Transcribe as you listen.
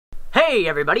Hey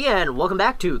everybody, and welcome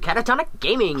back to Catatonic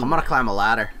Gaming. I'm gonna climb a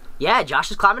ladder. Yeah, Josh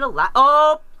is climbing a ladder.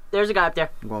 Oh, there's a guy up there.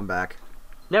 I'm going back.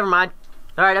 Never mind.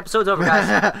 Alright, episode's over,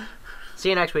 guys. See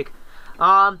you next week.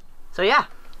 So yeah,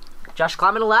 Josh is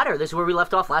climbing a ladder. This is where we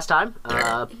left off last time.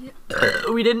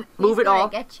 We didn't move at all.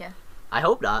 He's gonna get you. I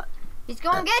hope not. He's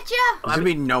gonna get you. There's gonna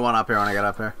be no one up here when I get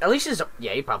up here. At least he's...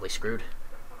 Yeah, he probably screwed.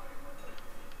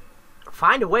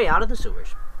 Find a way out of the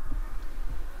sewers.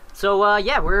 So,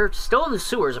 yeah, we're still in the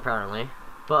sewers, apparently.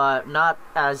 But not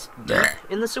as deep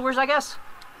in the sewers, I guess.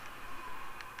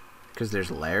 Because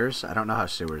there's layers? I don't know how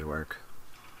sewers work.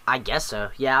 I guess so.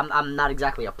 Yeah, I'm not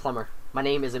exactly a plumber. My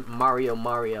name isn't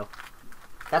Mario.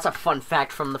 That's a fun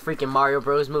fact from the freaking Mario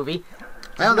Bros. Movie.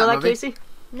 Did you know that, Casey?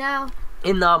 No.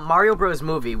 In the Mario Bros.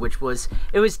 Movie, which was...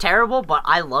 It was terrible, but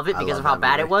I love it because of how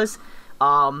bad it was.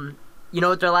 You know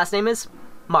what their last name is?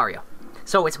 Mario.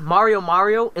 So it's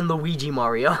Mario and Luigi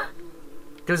Mario.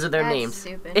 Those are their names.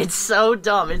 Stupid. It's so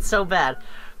dumb. It's so bad.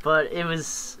 But it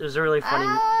was really funny.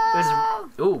 Oh.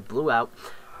 It was... Ooh, blew out.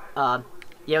 Yeah,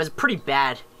 it was pretty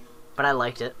bad, but I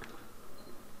liked it.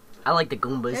 I like the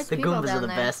Goombas. There's The people Goombas are down the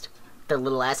there. best. Their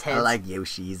little ass heads. I like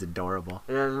Yoshi. He's adorable.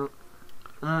 Oh,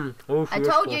 I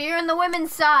told you, you're in the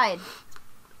women's side.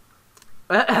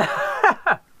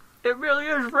 It really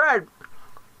is red.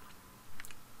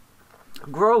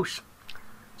 Gross.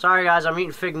 Sorry, guys. I'm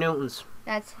eating Fig Newtons.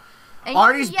 That's... and you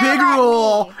Artie's yell big at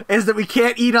rule me. is that we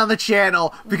can't eat on the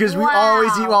channel because we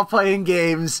always eat while playing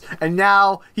games, and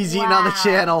now he's eating on the Wow.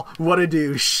 channel. What a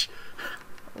douche.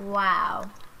 Wow.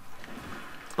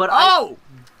 But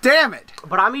damn it.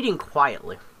 But I'm eating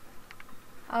quietly.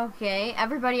 Okay,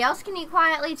 everybody else can eat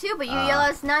quietly too, but you yell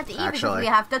at us not to eat because actually- we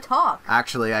have to talk.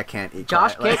 Actually, I can't eat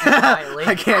Josh quietly. can't eat quietly.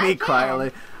 I can't I eat can.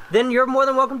 quietly. Then you're more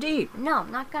than welcome to eat. No,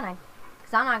 I'm not gonna.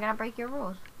 Because I'm not gonna break your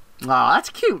rules. Oh, that's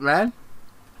cute, man.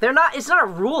 They're not. It's not a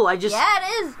rule. I just. Yeah,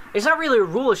 it is. It's not really a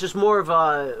rule. It's just more of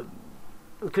a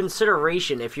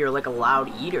consideration if you're like a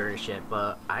loud eater and shit.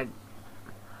 But I don't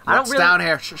What's really. down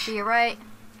here? Shh, shh. You're right.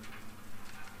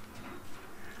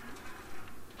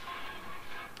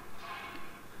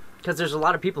 Because there's a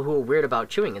lot of people who are weird about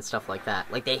chewing and stuff like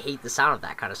that. Like they hate the sound of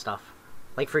that kind of stuff.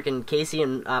 Like freaking Casey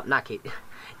and not Kate,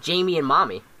 Jamie and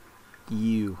Mommy.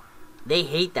 You. They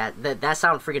hate that. That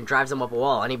sound freaking drives them up a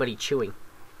wall. Anybody chewing.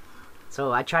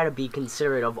 So I try to be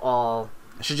considerate of all.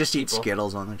 I should just eat People.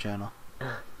 Skittles on the channel.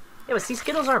 Yeah, but see,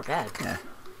 Skittles aren't bad. Yeah.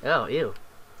 Oh, ew.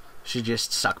 Should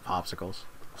just suck popsicles.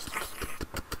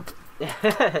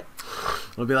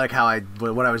 It'll be like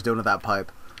what I was doing with that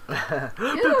pipe.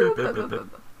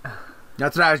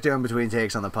 That's what I was doing between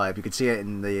takes on the pipe. You could see it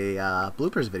in the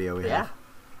bloopers video we Yeah. have.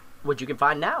 Which you can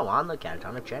find now on the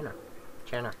Catatonic channel.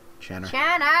 Shanna!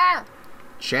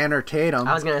 Channer Tatum.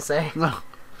 I was gonna say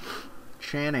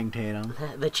Channing Tatum.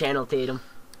 the channel Tatum.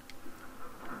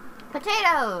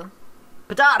 Potato!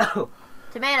 Potato.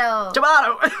 Tomato!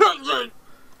 Tomato.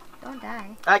 Don't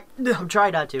die. I'm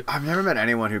trying not to. I've never met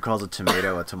anyone who calls a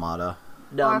tomato a tomato.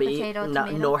 No, Or a me. potato, No,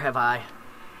 tomato. nor have I.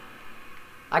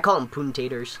 I call them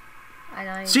puntators. I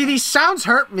know. See, these sounds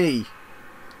hurt me.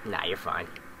 Nah, you're fine.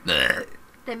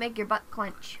 They make your butt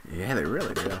clench. Yeah, they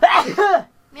really do.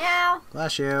 Meow.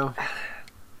 Bless you.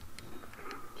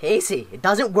 Casey, it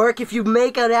doesn't work if you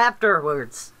make it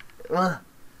afterwards. Ugh,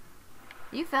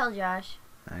 You fell, Josh.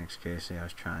 Thanks, Casey. I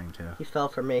was trying to. you fell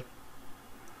for me.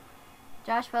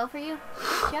 Josh fell for you?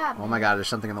 Good job. Oh my god, there's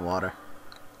something in the water.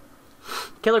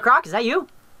 Killer Croc, is that you?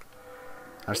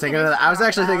 I was thinking of that. I was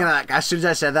actually thinking of that. As soon as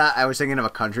I said that, I was thinking of a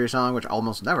country song, which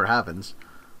almost never happens.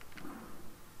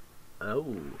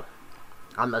 Oh.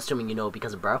 I'm assuming you know it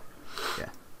because of Bro. Yeah.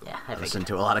 Yeah, I I think. listened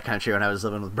to a lot of country when I was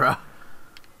living with bro.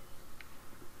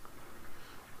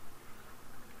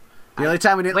 The only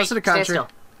time we didn't listen to country. Stand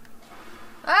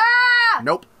Ah!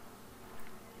 Nope.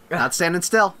 Not standing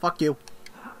still. Fuck you.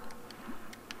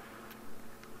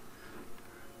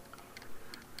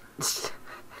 still.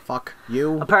 Fuck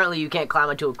you. Apparently you can't climb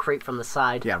into a crate from the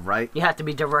side. Yeah, right? You have to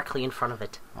be directly in front of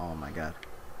it. Oh my god.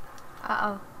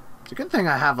 Uh-oh. It's a good thing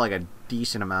I have like a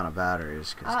decent amount of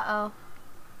batteries, because Uh-oh.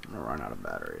 I'm gonna run out of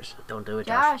batteries. Don't do it,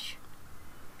 Josh. Josh,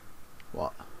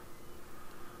 What?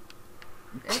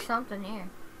 there's something here.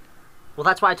 Well,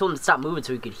 that's why I told him to stop moving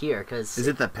so he could hear, because... Is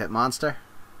it the pit monster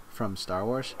from Star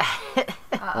Wars?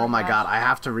 Uh-oh, Oh my Josh. god, I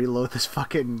have to reload this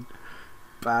fucking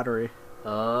battery.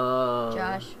 Oh.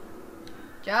 Josh.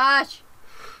 Josh!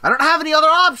 I don't have any other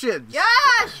options!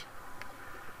 Josh!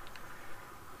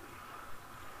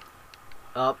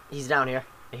 Oh, he's down here.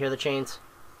 I hear the chains.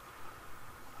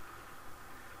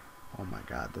 Oh my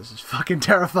god, this is fucking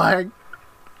terrifying.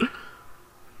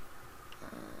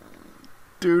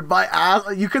 Dude, my ass,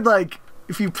 you could like,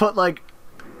 if you put like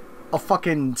a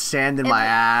fucking sand in my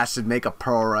ass and make a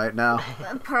pearl right now.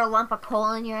 Put a lump of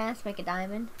coal in your ass, make a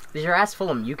diamond. Is your ass full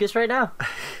of mucus right now?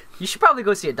 You should probably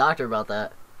go see a doctor about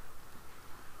that.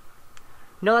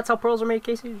 You know that's how pearls are made,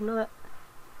 Casey? Did you know that?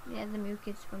 Yeah, the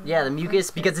mucus from. Yeah, the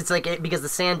mucus because it's like because the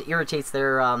sand irritates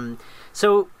their.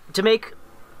 So to make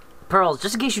pearls,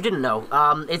 just in case you didn't know,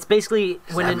 it's basically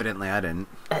when evidently I didn't.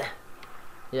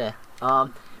 Yeah.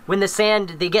 When the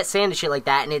sand, they get sand and shit like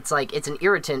that, and it's like, it's an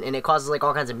irritant, and it causes like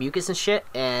all kinds of mucus and shit,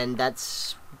 and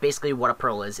that's basically what a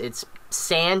pearl is. It's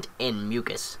sand and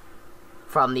mucus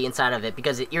from the inside of it,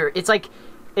 because it's like,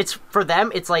 it's, for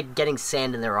them, it's like getting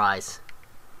sand in their eyes.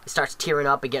 It starts tearing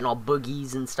up and getting all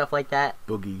boogies and stuff like that.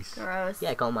 Boogies. Gross.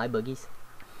 Yeah, I call them my boogies.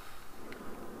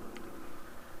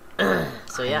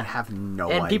 So yeah. I have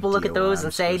no and people look at those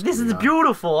and say, this is on.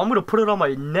 beautiful, I'm gonna put it on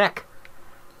my neck.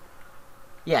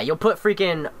 Yeah, you'll put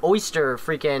freaking oyster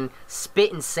freaking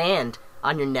spit and sand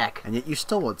on your neck. And yet you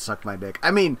still won't suck my dick.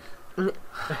 I mean...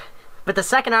 But the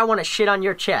second I want to shit on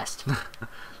your chest.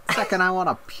 Second I want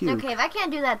to puke. Okay, if I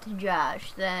can't do that to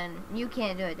Josh, then you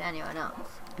can't do it to anyone else.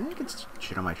 You could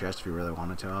shit on my chest if you really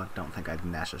wanted to. I don't think I'd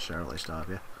necessarily stop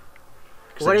you.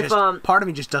 What if, part of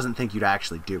me just doesn't think you'd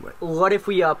actually do it. What if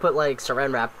we put like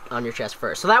saran wrap on your chest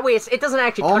first? So that way it doesn't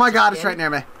actually touch Oh my the god, skin. it's right near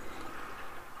me.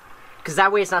 Because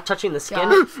that way it's not touching the skin.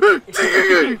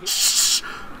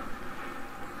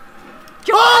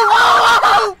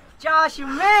 Oh! Josh, you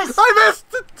missed! I missed!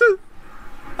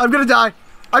 I'm gonna die.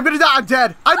 I'm gonna die. I'm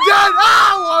dead. I'm dead!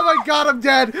 Oh my god, I'm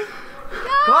dead!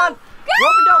 Come on! Rope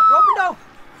and dope! Rope and dope!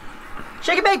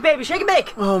 Shake and bake, baby! Shake and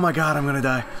bake! Oh my god, I'm gonna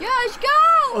die. Josh, go!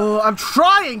 Oh, I'm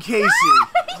trying, Casey!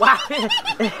 Wow.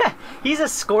 He's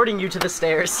escorting you to the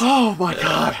stairs. Oh my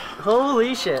god.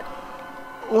 Holy shit.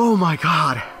 Oh my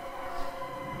god.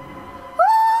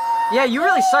 Yeah, you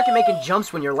really suck at making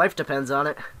jumps when your life depends on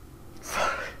it.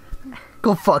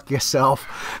 Go fuck yourself.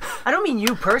 I don't mean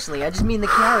you personally, I just mean the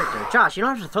character. Josh, you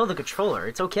don't have to throw the controller,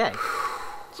 it's okay.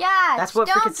 Josh, That's what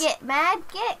don't get mad,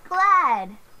 get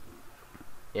glad.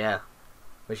 Yeah,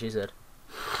 what she said.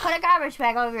 Put a garbage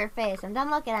bag over your face. I'm done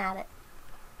looking at it.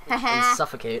 And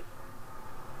suffocate.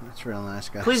 That's real nice,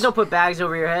 guys. Please don't put bags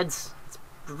over your heads. It's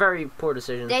a very poor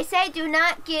decision. They say do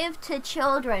not give to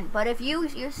children, but if you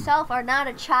yourself are not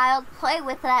a child, play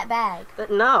with that bag.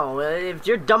 No, if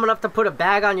you're dumb enough to put a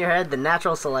bag on your head, then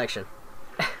natural selection.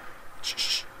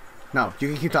 Shh. No, you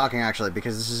can keep talking actually,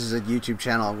 because this is a YouTube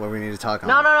channel where we need to talk on.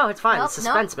 No, it's fine. Nope, It's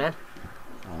suspense, man.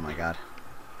 Oh my god.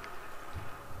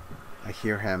 I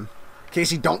hear him.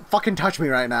 Casey, don't fucking touch me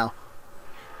right now.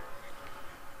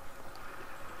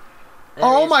 There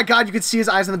Oh he is. my god, you can see his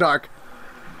eyes in the dark.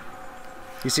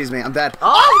 He sees me. I'm dead.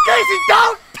 Oh, Casey,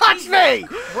 don't touch me!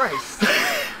 Christ.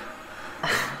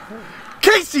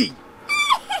 Casey!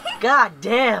 God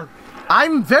damn.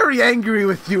 I'm very angry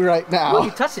with you right now. Well,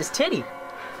 you touched his titty.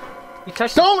 You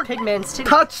touched Don't the pigman's titty.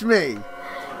 touch me!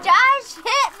 Josh,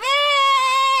 hit me!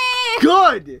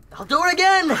 Good! I'll do it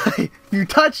again. You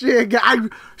touched me again.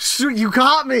 You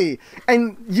caught me.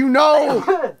 And you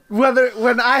know whether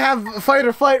when I have a fight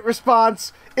or flight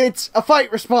response, it's a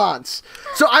fight response.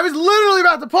 So I was literally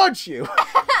about to punch you.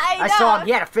 I saw him.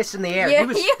 He had a fist in the air.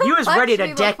 He was ready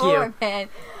to deck you. Man.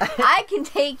 I can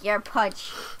take your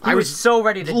punch. I was so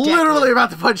ready to deck Literally you.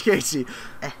 about to punch Casey.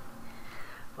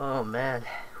 Oh, man.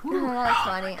 Oh, that's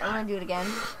funny. I'm gonna do it again.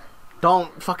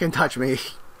 Don't fucking touch me.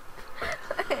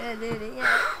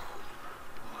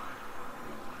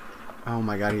 Oh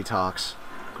my god, he talks.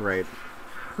 Great.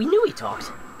 We knew he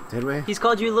talked. Did we? He's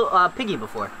called you little Piggy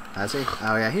before. Has he?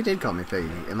 Oh yeah, he did call me Piggy.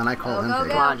 And then I called him Go,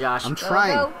 Piggy. Come on, Josh. I'm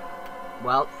trying. Go.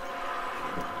 Well,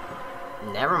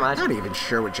 never I'm mind. not even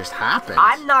sure what just happened.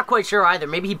 I'm not quite sure either.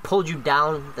 Maybe he pulled you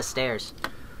down the stairs.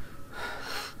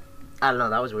 I don't know.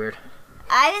 That was weird.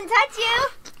 I didn't touch you.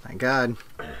 Thank God.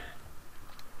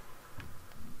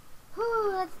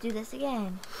 Whew, let's do this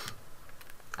again.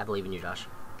 I believe in you, Josh.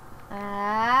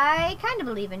 I kind of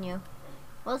believe in you.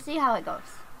 We'll see how it goes.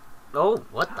 Oh,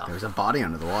 what the There's a body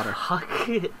under the water. fuck?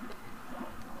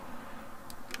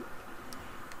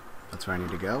 That's where I need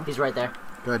to go. He's right there.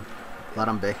 Good. Let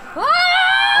him be.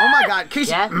 Ah! Oh my god,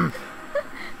 Casey! Yeah?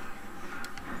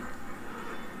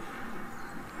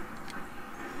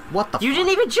 What the You fuck?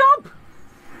 didn't even jump!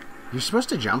 You're supposed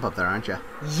to jump up there, aren't you?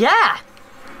 Yeah!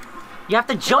 You have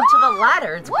to jump to the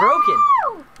ladder. It's broken.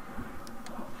 Woo!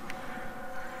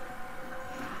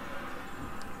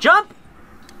 Jump!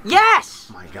 Yes!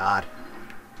 Oh my god.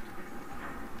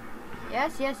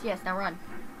 Yes, yes, yes. Now run.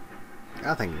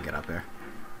 I think you can get up there.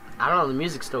 I don't know. The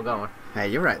music's still going. Hey,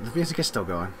 you're right. The music is still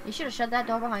going. You should have shut that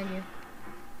door behind you.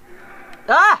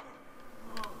 Ah!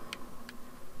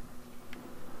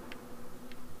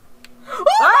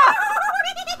 Ah!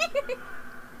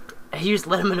 You just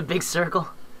let him in a big circle.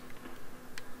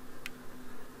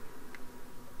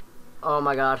 Oh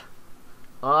my god.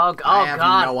 Oh god. I have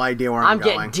no idea where I'm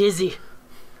going. getting dizzy.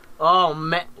 Oh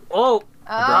man. Oh.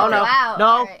 Oh, no. wow.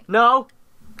 No. Right. No.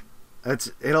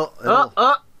 It'll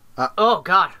Oh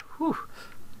god. Whew.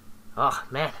 Oh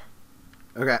man.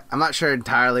 Okay, I'm not sure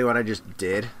entirely what I just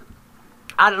did.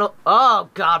 I don't know. Oh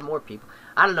god, more people.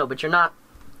 I don't know, but you're not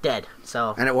dead.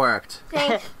 So. And it worked.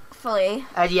 Thankfully.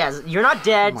 Yes, you're not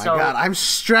dead. Oh my so. god, I'm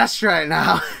stressed right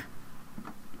now.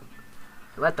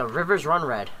 Let the rivers run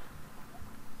red.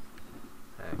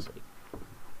 Alright, so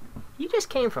you just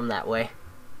came from that way.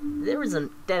 There was a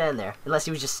dead end there. Unless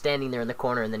he was just standing there in the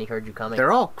corner and then he heard you coming.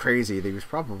 They're all crazy. He was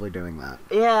probably doing that.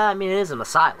 Yeah, I mean, it is an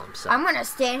asylum, so. I'm gonna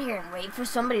stand here and wait for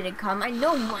somebody to come. I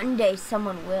know one day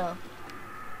someone will.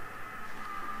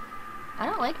 I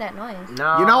don't like that noise.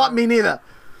 No. You know what? Me neither.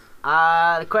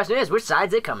 The question is, which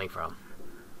side's it coming from?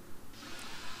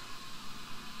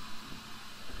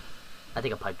 I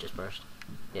think a pipe just burst.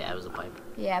 Yeah, it was a pipe.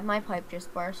 Yeah, my pipe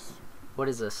just burst. What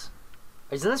is this?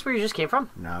 Isn't this where you just came from?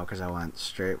 No, because I went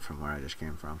straight from where I just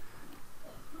came from.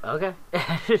 Okay.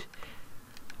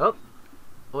 Oh.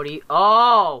 What do you...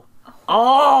 Oh!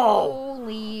 Oh!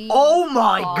 Holy... Oh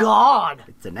my god!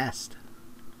 It's a nest.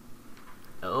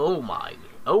 Oh my.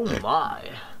 Oh my.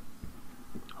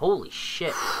 Holy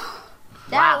shit.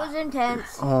 That Wow. was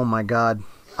intense. Oh my god.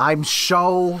 I'm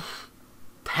so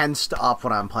tensed up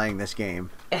when I'm playing this game.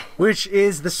 Which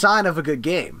is the sign of a good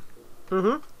game.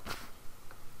 Mm-hmm.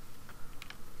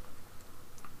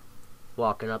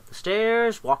 Walking up the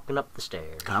stairs, walking up the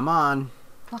stairs. Come on.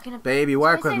 Walking up Baby,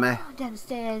 work with me. down the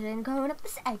stairs and going up the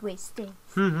sideways stairs.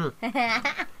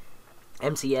 Mm-hmm.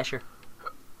 MC Escher.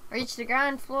 Reach the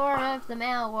ground floor of the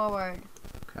mail ward.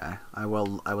 Okay. I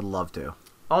would love to.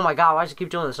 Oh my god, why does it keep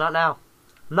doing this? Not now.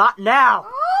 Not now!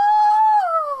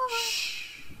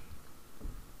 Shh.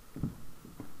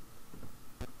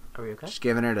 Are we okay? Just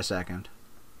giving it a second.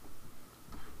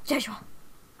 Joshua.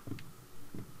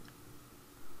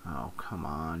 Oh, come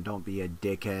on. Don't be a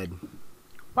dickhead.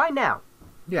 Why now?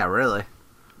 Yeah, really.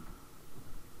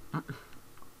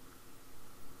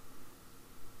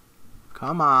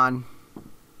 Come on.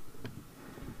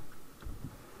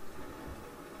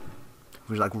 It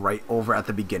was like right over at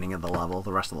the beginning of the level.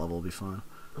 The rest of the level will be fun.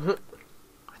 I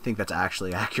think that's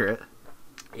actually accurate.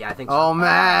 Yeah, I think so. Oh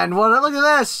man, what? Look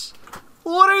at this.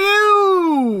 What are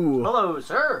you? Hello,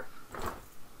 sir.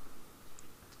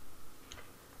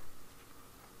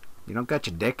 You don't got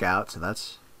your dick out, so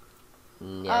that's...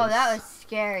 Oh, that was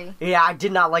scary. Yeah, I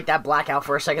did not like that blackout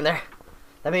for a second there.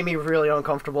 That made me really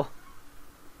uncomfortable.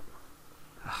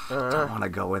 I don't want to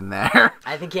go in there.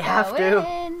 I think you have Go to.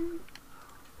 in.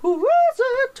 Who is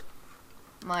it?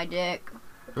 My dick.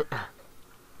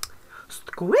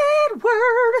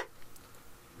 Squidward.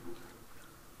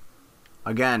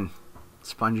 Again,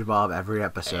 SpongeBob every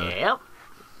episode. Yep.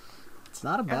 It's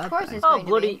not a bad Of course thing. it's Oh,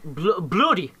 going to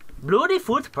be. bloody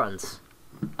footprints.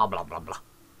 Oh, blah blah blah.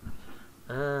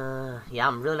 Yeah,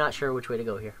 I'm really not sure which way to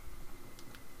go here.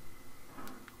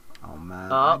 Oh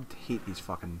man, Oh. I hate these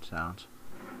fucking sounds.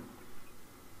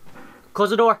 Close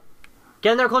the door.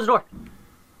 Get in there. Close the door.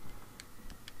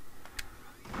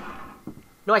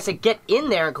 No, I said get in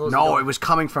there and close the door. No, it was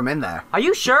coming from in there. Are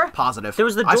you sure? Positive. There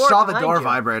was the I door saw the behind door you.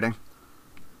 vibrating.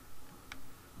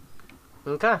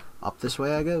 Okay. Up this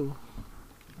way I go.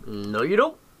 No, you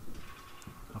don't.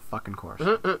 Of fucking course.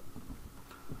 Mm-mm.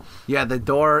 Yeah, the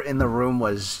door in the room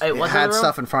was... It It was in had the room?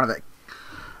 stuff in front of it.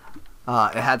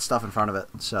 It had stuff in front of it,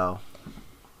 so...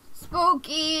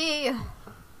 Spooky.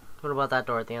 What about that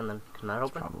door at the end then? Can that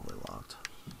open? Probably locked.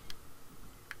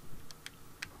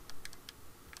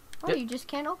 Oh, Yep. you just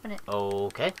can't open it.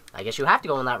 Okay. I guess you have to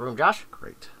go in that room, Josh.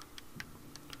 Great.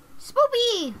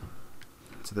 Spoopy.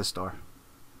 To this door.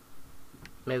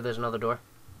 Maybe there's another door.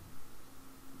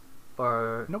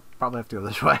 Or... Nope, probably have to go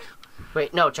this way.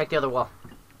 Wait, no, check the other wall.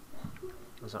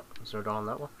 Is there a door on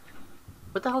that wall?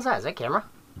 What the hell is that? Is that a camera?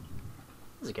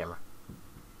 This is a camera. What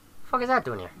the fuck is that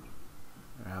doing here?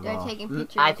 They're taking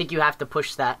pictures. I think you have to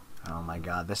push that. Oh my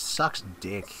god, this sucks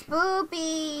dick.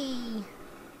 Spoopy.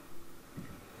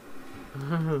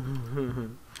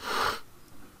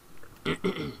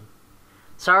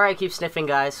 Sorry I keep sniffing,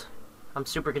 guys. I'm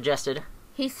super congested.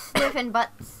 He's sniffing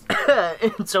butts.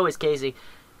 And so is Casey.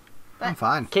 I'm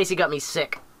fine. Casey got me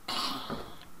sick.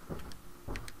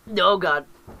 Oh god.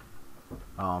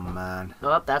 Oh man.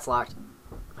 Oh, that's locked.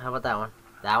 How about that one?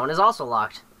 That one is also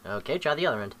locked. Okay, try the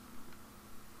other end.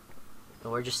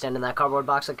 Or just stand in that cardboard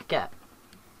box like a cat.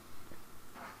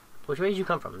 Which way did you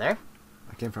come from? There?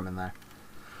 I came from in there.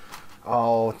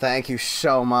 Oh, thank you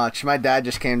so much. My dad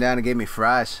just came down and gave me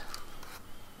fries.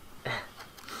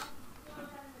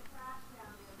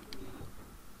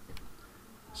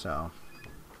 So,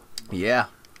 yeah.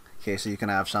 Okay, so you can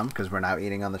have some because we're now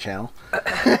eating on the channel.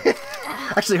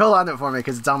 Actually, hold on to it for me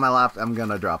because it's on my lap. I'm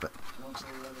gonna drop it.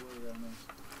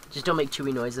 Just don't make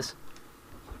chewy noises.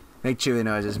 Make chewy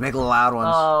noises. Make loud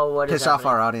ones. Oh, what is Piss off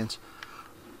happening? our audience.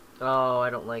 Oh,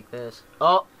 I don't like this.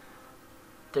 Oh,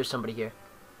 there's somebody here.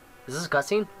 Is this a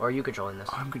cutscene, or are you controlling this?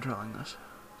 Oh, I'm controlling this.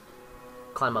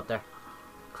 Climb up there.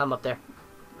 Climb up there.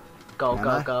 Go, Can go,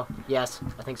 I? go. Yes,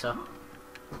 I think so.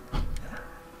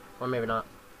 Or maybe not.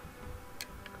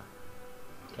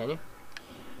 Can you?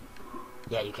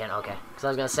 Yeah, you can. Okay. Because I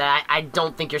was going to say, I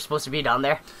don't think you're supposed to be down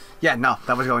there. Yeah, no,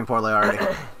 that was going poorly already.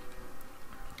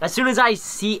 As soon as I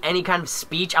see any kind of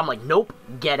speech, I'm like, nope,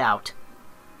 get out.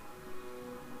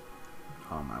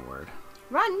 Oh, my word.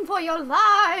 Run for your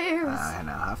lives! I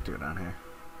now have to go down here.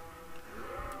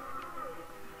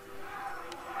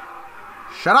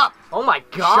 Shut up! Oh my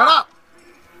god! Shut up!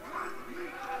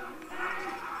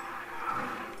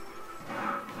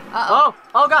 Oh,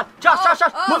 oh god! Josh, Josh,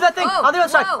 Josh! Move that thing! On the other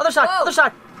side! Other side! Other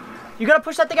side! You gotta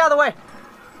push that thing out of the way!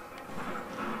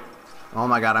 Oh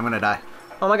my god, I'm gonna die.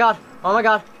 Oh my god! Oh my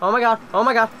god! Oh my god! Oh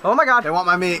my god! Oh my god! They want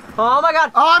my meat. Oh my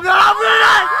god! Oh, I'm not opening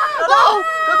it! No!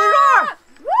 Go through the door!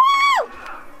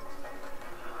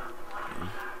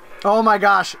 Oh my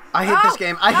gosh, I hate this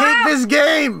game. I hate this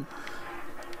game!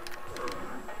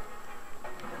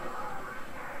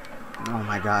 Oh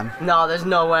my god. No, there's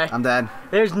no way. I'm dead.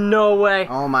 There's no way.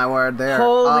 Oh my word, they're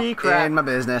Holy up crap. in my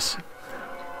business.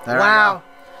 There Wow.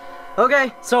 I go.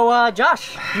 Okay, so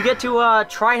Josh, you get to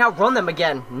try and outrun them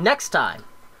again next time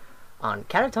on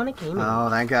Catatonic Gaming. Oh,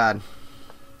 thank god.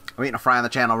 I'm eating a fry on the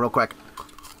channel real quick.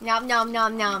 Nom nom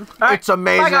nom nom. All right, It's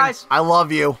amazing. Bye, guys. I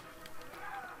love you.